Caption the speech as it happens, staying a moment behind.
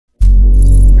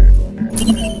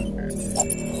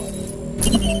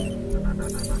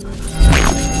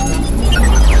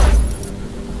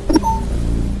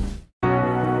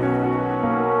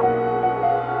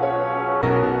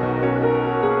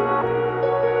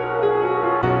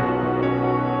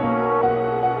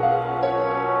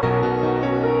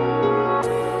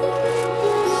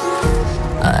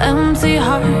Empty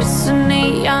hearts and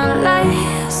neon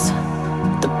lights,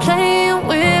 they're playing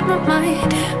with my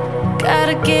mind.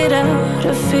 Gotta get out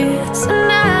of here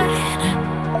tonight.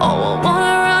 Oh, I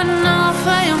wanna run off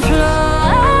and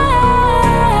fly,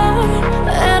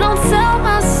 and I'll tell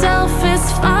myself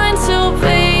it's fine to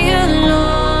be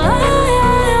alone,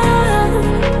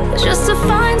 just to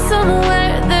find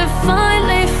somewhere that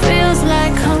finally feels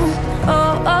like home.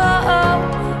 Oh, oh, oh.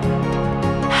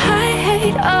 I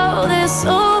hate all this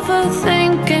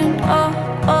overthinking. Oh,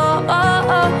 oh,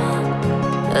 oh, oh.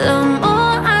 The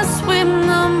more I swim,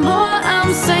 the more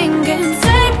I'm sinking.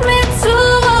 Take me to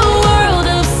a world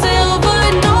of silver.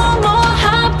 No more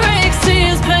heartbreaks,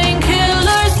 tears,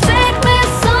 painkillers. Take me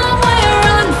somewhere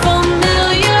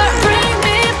unfamiliar. Bring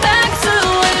me back to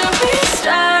where we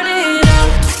started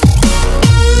out.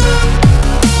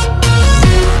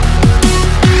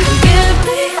 Get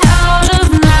me out of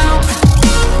now,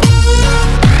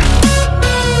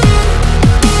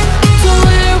 to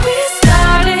where we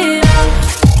started out.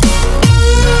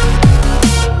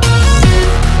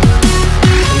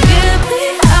 Get me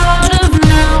out of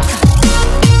now,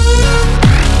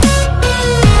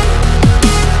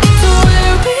 to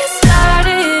where we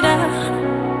started out.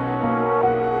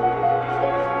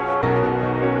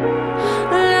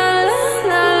 La la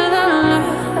la la la,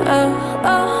 oh,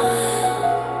 oh.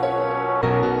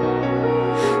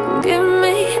 Get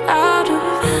me out of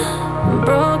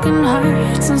broken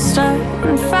hearts and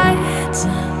starting fights,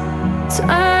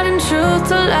 turning truth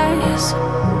to lies.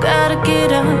 Gotta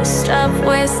get up, stop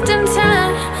wasting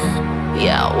time.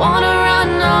 Yeah, I wanna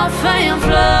run off and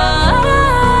fly,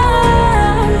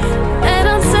 and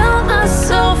I'll tell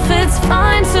myself it's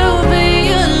fine to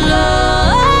be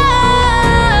alone,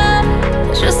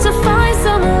 just to find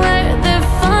somewhere that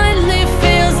finally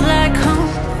feels like home.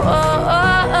 Oh,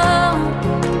 oh, oh.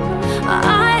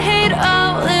 I hate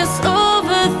all this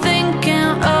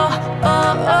overthinking. Oh,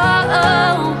 oh, oh,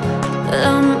 oh.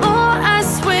 The more I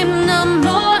swim, the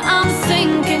more I'm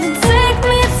sinking. Take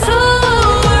me to a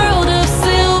world of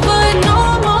silver. No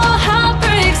more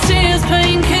heartbreaks, tears,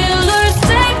 painkillers.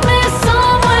 Take me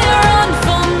somewhere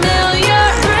unfamiliar.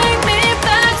 Bring me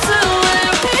back to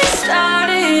where we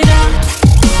started out.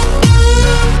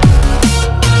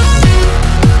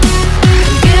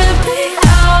 Get me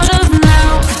out of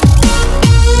now,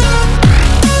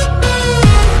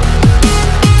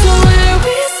 to where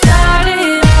we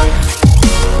started out.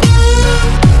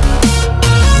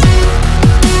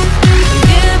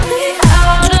 Get me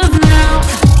out of now,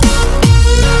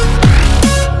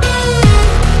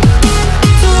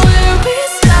 to where we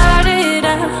started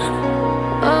out.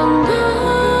 Oh no,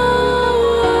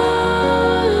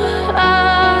 oh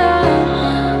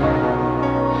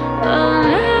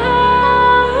no.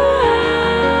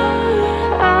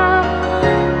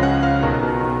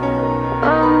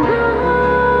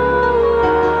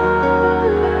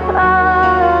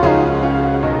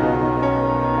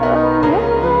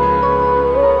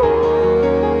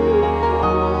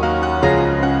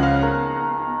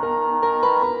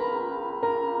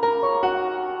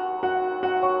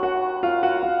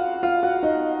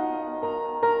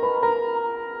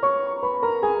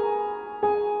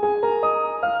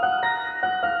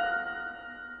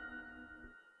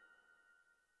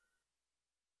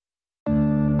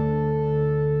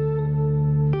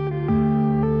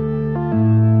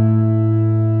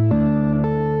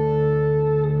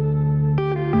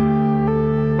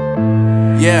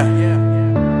 Yeah.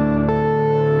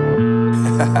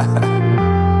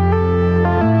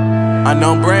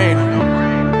 Unknown Brain,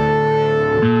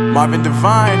 Marvin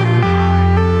Divine.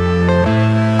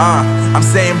 I'm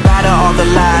saying bye to all the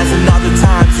lies and all the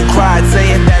times you cried,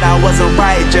 saying that I wasn't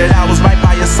right, yet I was right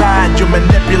by your side. You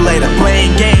manipulator,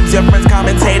 playing games, your friends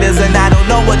commentators, and I don't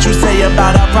know what you say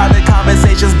about our private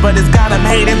conversations, but it's got them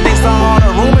hating. Thanks to all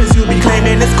the rumors you be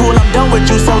claiming. It's cool, I'm done with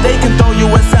you, so they can throw you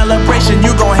a celebration.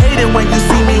 You gon' hate it when you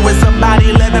see me with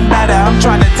somebody living better. I'm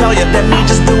trying to tell you that me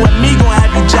just doing me gon'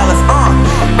 have you jealous.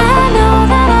 I know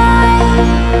that I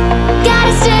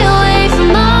gotta stay away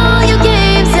from all your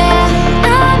games, yeah.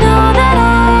 I know that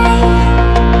I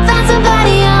found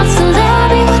somebody else to love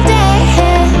me one day,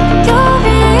 yeah. You'll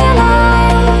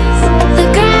realize the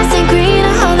grass ain't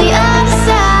greener on the other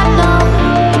side, no.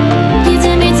 You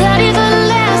did me dirty for the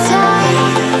last time,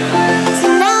 so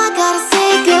now I gotta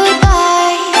say goodbye.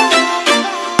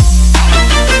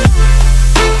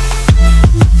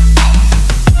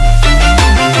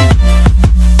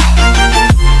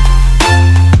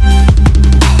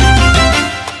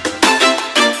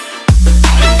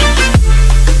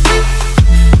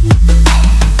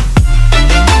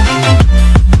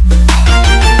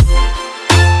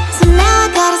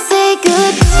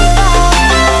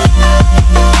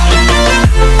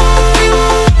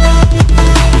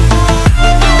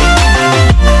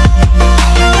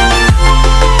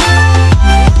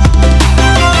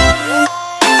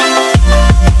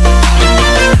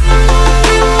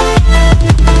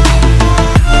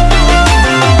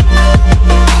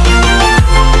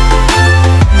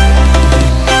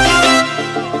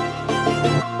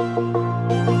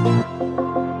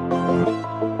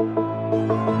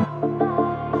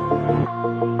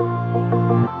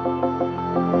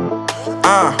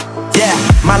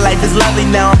 is lovely,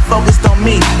 now I'm focused on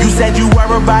me. You said you were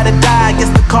about to die, I guess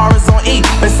the car is on E.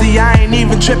 But see, I ain't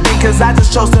even tripping, cause I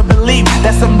just chose to believe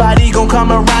that somebody gon'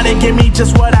 come around and give me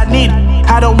just what I need.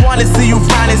 I don't wanna see you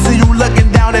frowning, see you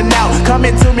looking down and out,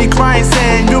 coming to me crying,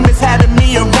 saying you miss having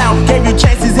me around. Gave you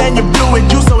chances and you blew it,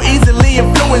 you so easy